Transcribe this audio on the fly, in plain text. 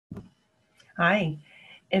Hi,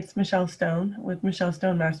 it's Michelle Stone with Michelle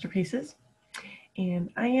Stone Masterpieces, and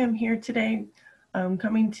I am here today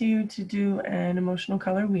coming to you to do an emotional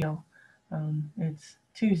color wheel. It's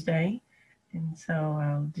Tuesday, and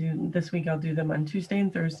so this week I'll do them on Tuesday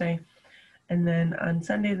and Thursday, and then on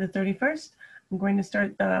Sunday the 31st, I'm going to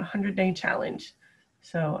start the 100-day challenge.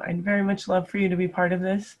 So I'd very much love for you to be part of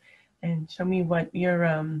this and show me what your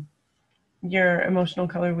emotional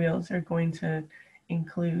color wheels are going to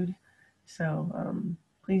include. So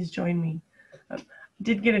please join me. I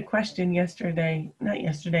did get a question yesterday, not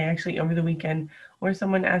yesterday, actually over the weekend, where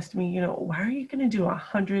someone asked me, why are you going to do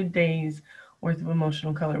 100 days worth of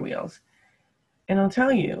emotional color wheels? And I'll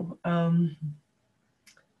tell you,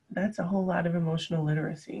 that's a whole lot of emotional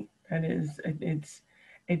literacy.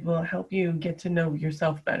 It will help you get to know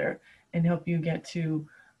yourself better and help you get to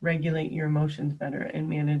regulate your emotions better and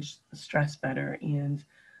manage stress better and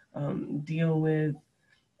deal with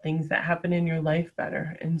things that happen in your life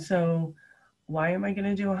better. And so, why am I going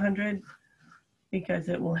to do 100? Because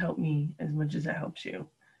it will help me as much as it helps you.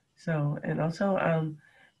 So, and also,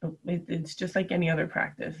 it's just like any other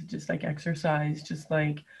practice, just like exercise, just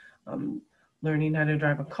like um, learning how to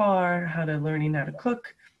drive a car, learning how to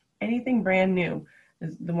cook, anything brand new.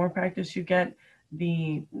 The more practice you get,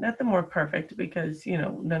 not the more perfect, because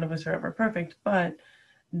none of us are ever perfect, but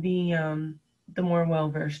the um, the more well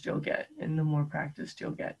versed you'll get, and the more practiced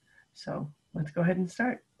you'll get. So let's go ahead and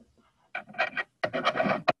start.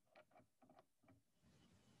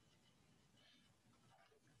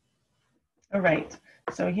 All right.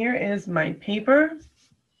 So here is my paper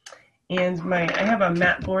and I have a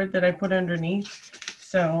mat board that I put underneath.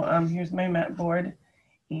 So here's my mat board,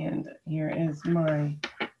 and here is my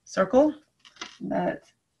circle that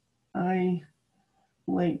I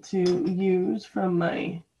like to use from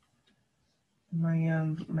my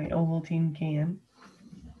Ovaltine can,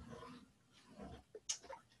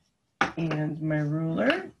 and my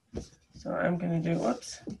ruler. So I'm gonna do,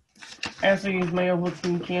 whoops. I also use my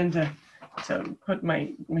Ovaltine can to put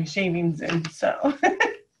my shavings in. So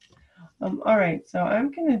all right, so I'm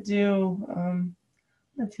gonna do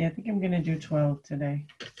let's see, I think I'm gonna do 12 today.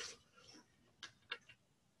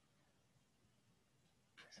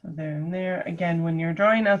 So there and there. Again, when you're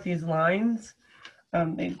drawing out these lines,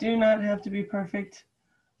 they do not have to be perfect.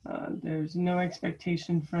 There's no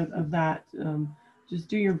expectation of that. Just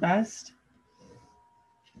do your best,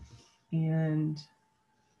 and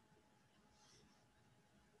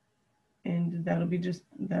that'll be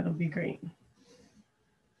great.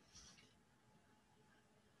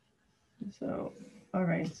 So, all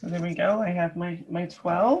right, so there we go. I have my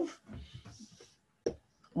 12.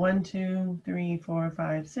 1, 2, 3, 4,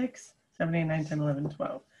 5, 6, 7, 8, 9, 10, 11,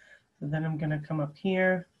 12. So then I'm going to come up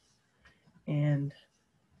here and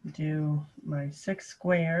do my 6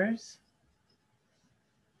 squares.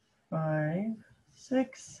 5,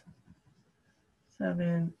 6,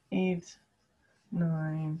 7, 8,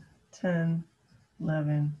 9, 10,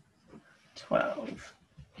 11, 12.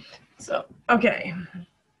 So, okay.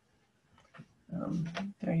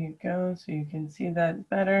 There you go, so you can see that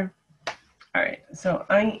better. All right, so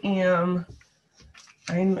I'm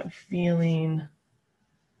feeling,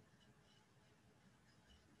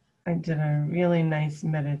 I did a really nice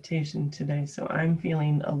meditation today, so I'm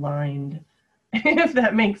feeling aligned, if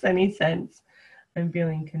that makes any sense. I'm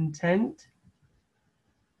feeling content,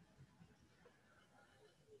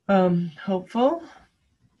 hopeful,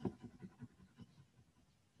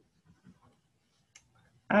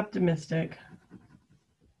 optimistic,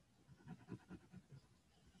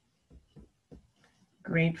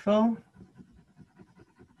 grateful,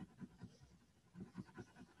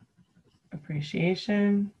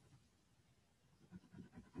 appreciation,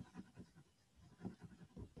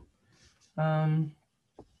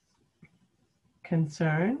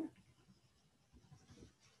 concern.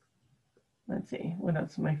 Let's see, what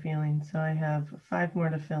else am I feeling? So I have 5 more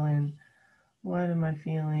to fill in. What am I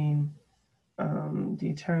feeling?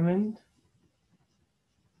 Determined,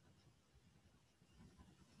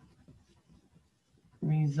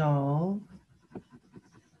 resolve,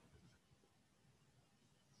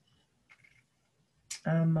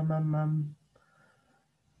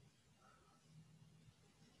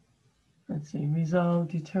 let's see, resolve,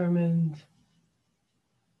 determined,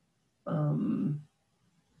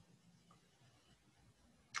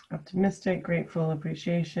 optimistic, grateful,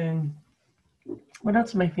 appreciation. What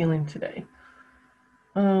else am I feeling today?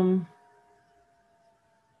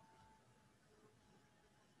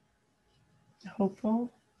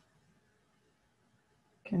 Hopeful,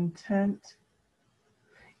 content.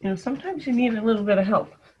 Sometimes you need a little bit of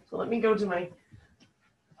help. So let me go to my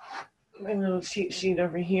little cheat sheet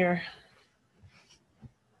over here.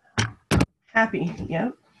 Happy,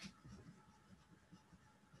 yep.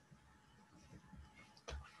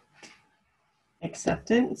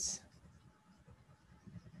 Acceptance.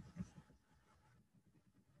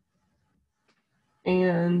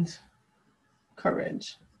 And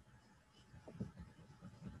courage.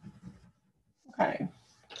 Okay.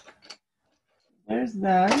 There's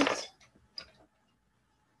that.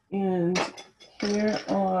 And here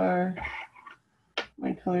are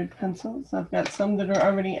my colored pencils. I've got some that are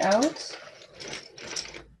already out.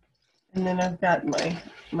 And then I've got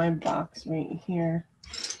my box right here.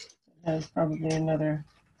 It has probably another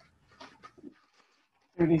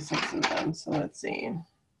 36 of them. So let's see.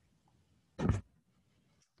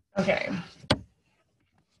 Okay.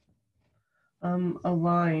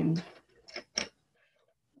 Aligned.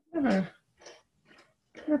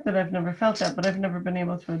 Not that I've never felt that, but I've never been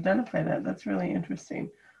able to identify that. That's really interesting.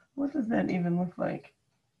 What does that even look like?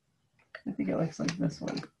 I think it looks like this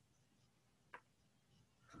one.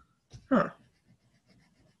 Huh.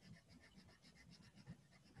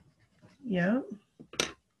 Yeah.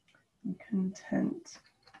 Content.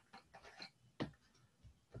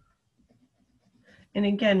 And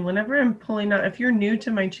again, whenever I'm pulling out, if you're new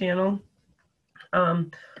to my channel,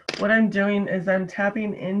 what I'm doing is I'm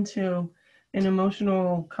tapping into an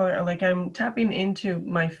emotional color, like I'm tapping into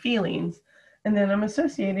my feelings, and then I'm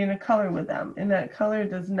associating a color with them. And that color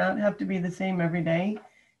does not have to be the same every day.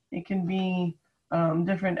 It can be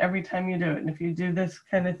different every time you do it. And if you do this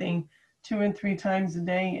kind of thing 2 and 3 times a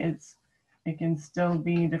day, it can still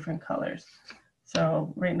be different colors.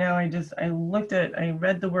 So right now I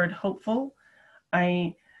read the word hopeful.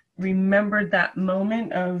 I remembered that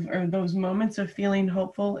moment or those moments of feeling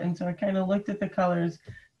hopeful. And so I kind of looked at the colors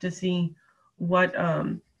to see what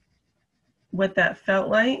that felt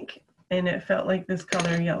like. And it felt like this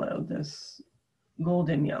color yellow, this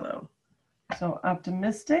golden yellow. So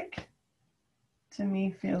optimistic to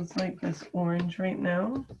me feels like this orange right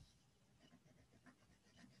now.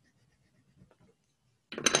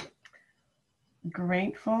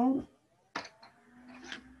 Grateful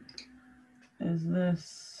is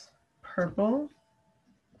this purple.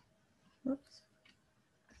 Whoops.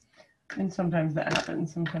 And sometimes that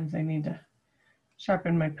happens. Sometimes I need to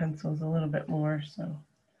sharpen my pencils a little bit more. So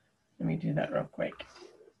let me do that real quick.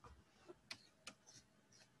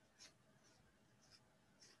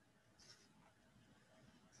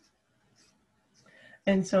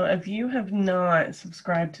 And so if you have not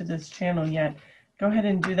subscribed to this channel yet, go ahead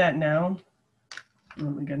and do that now. Oh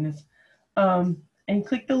my goodness. And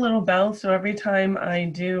click the little bell so every time I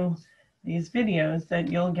do these videos that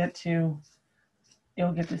you'll get to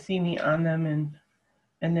see me on them,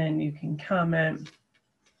 and then you can comment.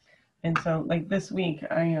 And so like this week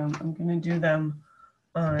I'm going to do them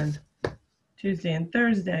on Tuesday and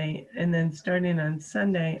Thursday, and then starting on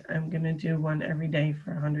Sunday I'm going to do one every day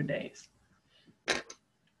for 100 days.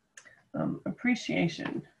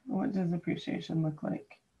 Appreciation. What does appreciation look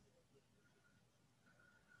like?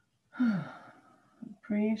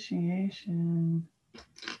 Appreciation.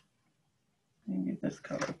 Maybe this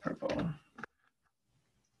color, purple.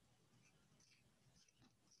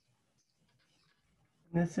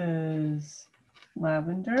 This is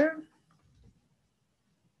lavender.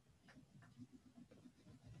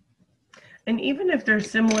 And even if they're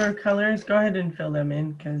similar colors, go ahead and fill them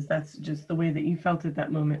in because that's just the way that you felt at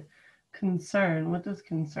that moment. Concern. What does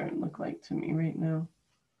concern look like to me right now?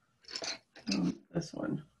 This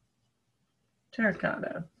one.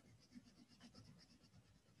 Terracotta.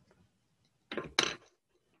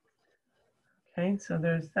 Okay, so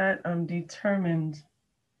there's that. I'm determined.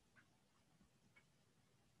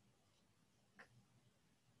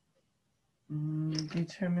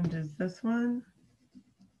 Determined is this one.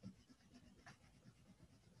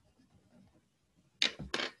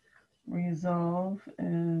 Resolve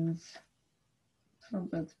is, oh,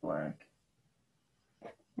 that's black.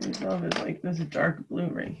 Resolve is like this dark blue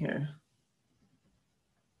right here.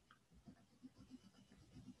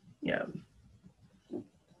 Yeah.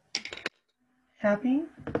 Happy.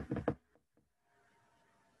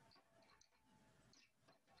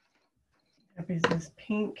 Happy is this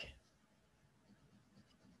pink.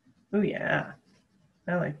 Oh yeah,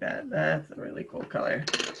 I like that. That's a really cool color.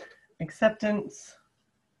 Acceptance.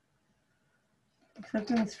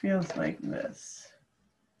 Acceptance feels like this.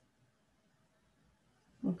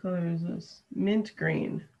 What color is this? Mint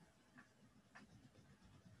green.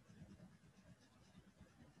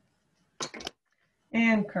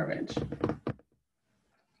 And courage.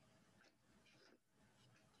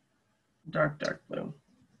 Dark, dark blue.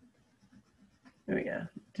 Oh yeah,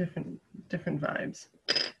 different vibes.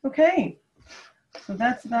 Okay, So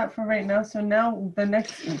that's that for right now. So now the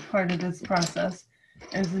next part of this process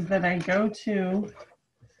is that I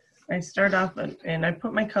start off and I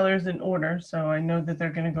put my colors in order, so I know that they're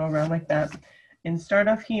going to go around like that, and start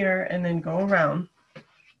off here and then go around.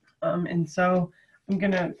 And so I'm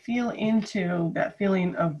going to feel into that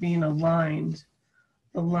feeling of being aligned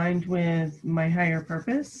with my higher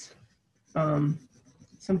purpose.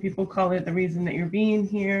 Some people call it the reason that you're being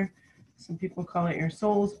here. Some people call it your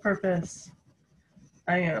soul's purpose.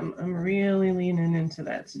 I'm really leaning into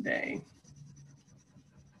that today.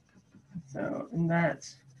 So, and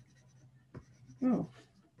that's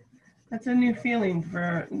a new feeling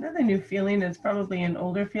not a new feeling, it's probably an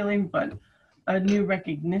older feeling, but a new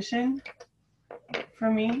recognition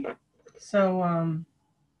for me. So,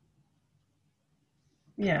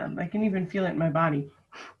 yeah, I can even feel it in my body.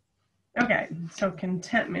 Okay, so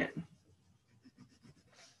contentment.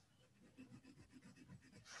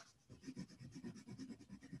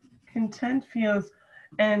 Content feels,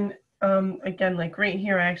 and again, like right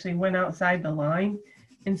here, I actually went outside the line.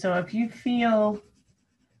 And so if you feel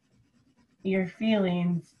your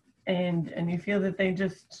feelings and you feel that they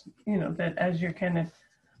just, that as you're kind of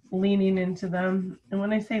leaning into them, and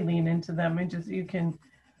when I say lean into them,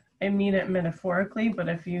 I mean it metaphorically, but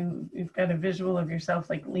if you've got a visual of yourself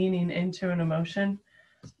like leaning into an emotion,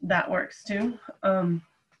 that works too.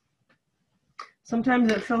 Sometimes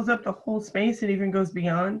it fills up the whole space, it even goes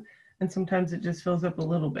beyond, and sometimes it just fills up a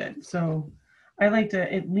little bit. So I like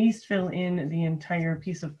to at least fill in the entire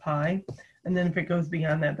piece of pie, and then if it goes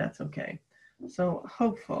beyond that, that's okay. So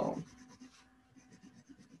hopeful.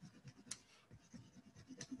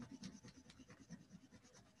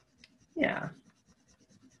 Yeah.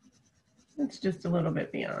 It's just a little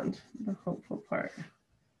bit beyond the hopeful part.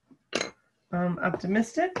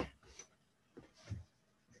 Optimistic.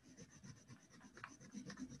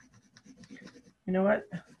 You know what?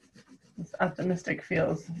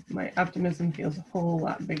 My optimism feels a whole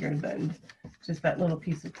lot bigger than just that little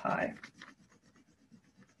piece of pie.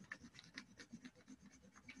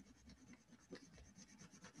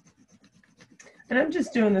 And I'm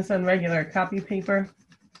just doing this on regular copy paper.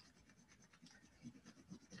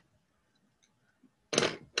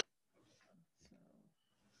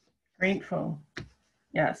 Grateful.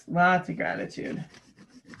 Yes, lots of gratitude.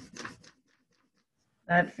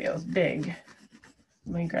 That feels big.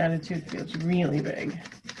 My gratitude feels really big.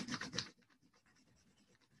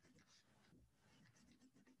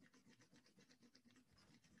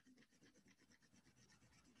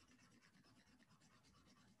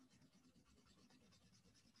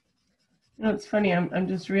 You know, it's funny, I'm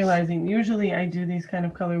just realizing, usually I do these kind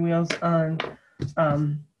of color wheels on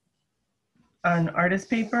artist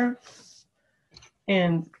paper,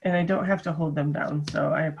 and I don't have to hold them down,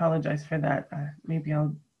 so I apologize for that. Maybe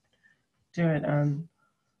I'll do it on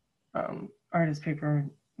artist paper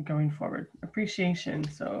going forward. Appreciation.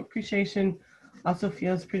 So appreciation also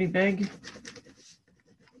feels pretty big.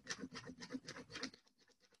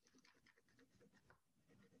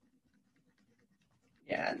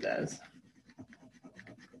 Yeah, it does.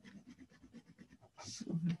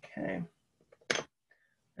 Okay.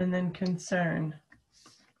 And then concern.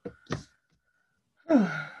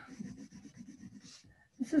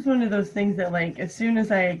 This is one of those things that, like, as soon as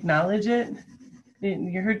I acknowledge it,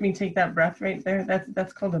 you heard me take that breath right there.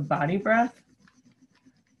 That's called a body breath.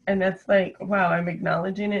 And that's like, wow, I'm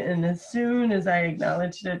acknowledging it. And as soon as I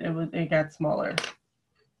acknowledged it, it got smaller.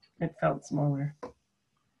 It felt smaller.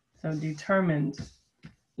 So determined.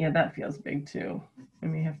 Yeah, that feels big too. I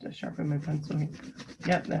may have to sharpen my pencil here.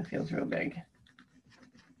 Yep, that feels real big.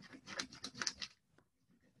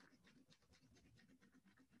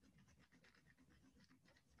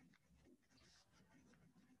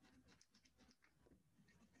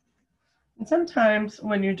 And sometimes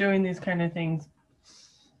when you're doing these kind of things,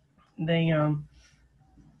 they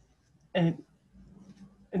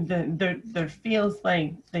there feels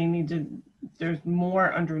like there's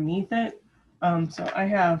more underneath it. So I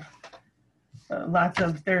have lots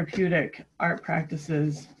of therapeutic art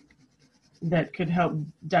practices that could help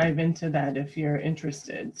dive into that if you're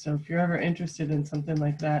interested. So if you're ever interested in something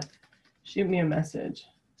like that, shoot me a message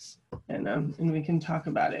and we can talk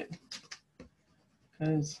about it.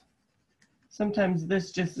 Because sometimes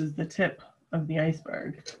this just is the tip of the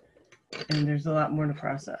iceberg and there's a lot more to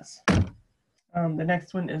process. The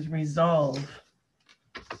next one is resolve.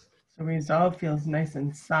 So resolve feels nice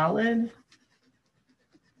and solid.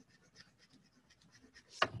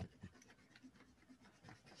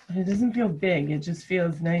 It doesn't feel big, it just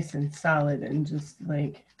feels nice and solid and just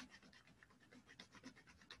like,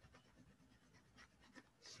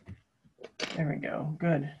 there we go,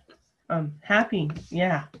 good. Happy,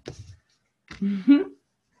 yeah.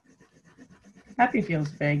 Happy feels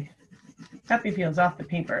big. Happy feels off the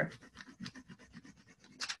paper.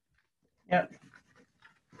 Yep.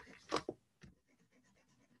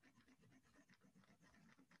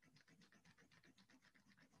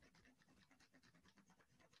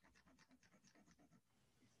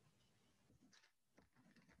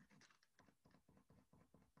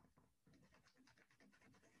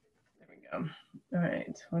 There we go. All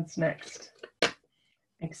right, what's next?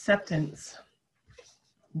 Acceptance.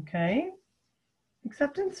 Okay.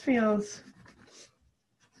 Acceptance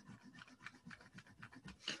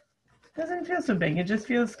doesn't feel so big. It just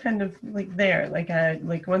feels kind of like there.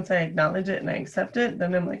 Like once I acknowledge it and I accept it,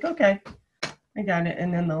 then I'm like, okay, I got it.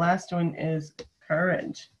 And then the last one is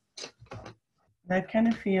courage. That kind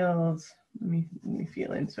of feels, let me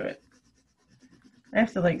feel into it. I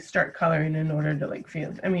have to like start coloring in order to like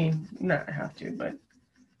feel, I mean, not have to, but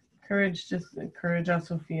courage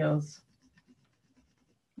also feels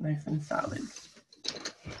nice and solid.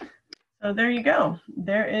 So there you go.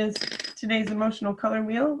 There is today's emotional color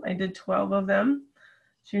wheel. I did 12 of them.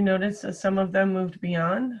 So you notice that some of them moved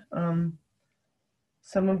beyond,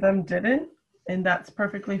 some of them didn't, and that's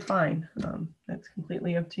perfectly fine. That's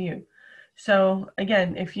completely up to you. So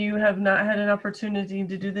again, if you have not had an opportunity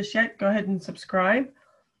to do this yet, go ahead and subscribe.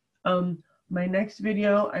 My next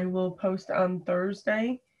video I will post on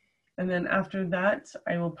Thursday, and then after that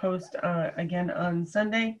I will post again on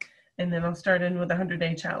Sunday, and then I'll start in with a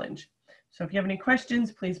 100-day challenge. So if you have any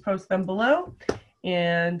questions, please post them below,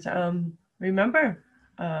 and remember,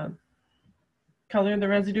 color the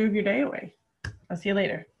residue of your day away. I'll see you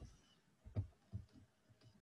later.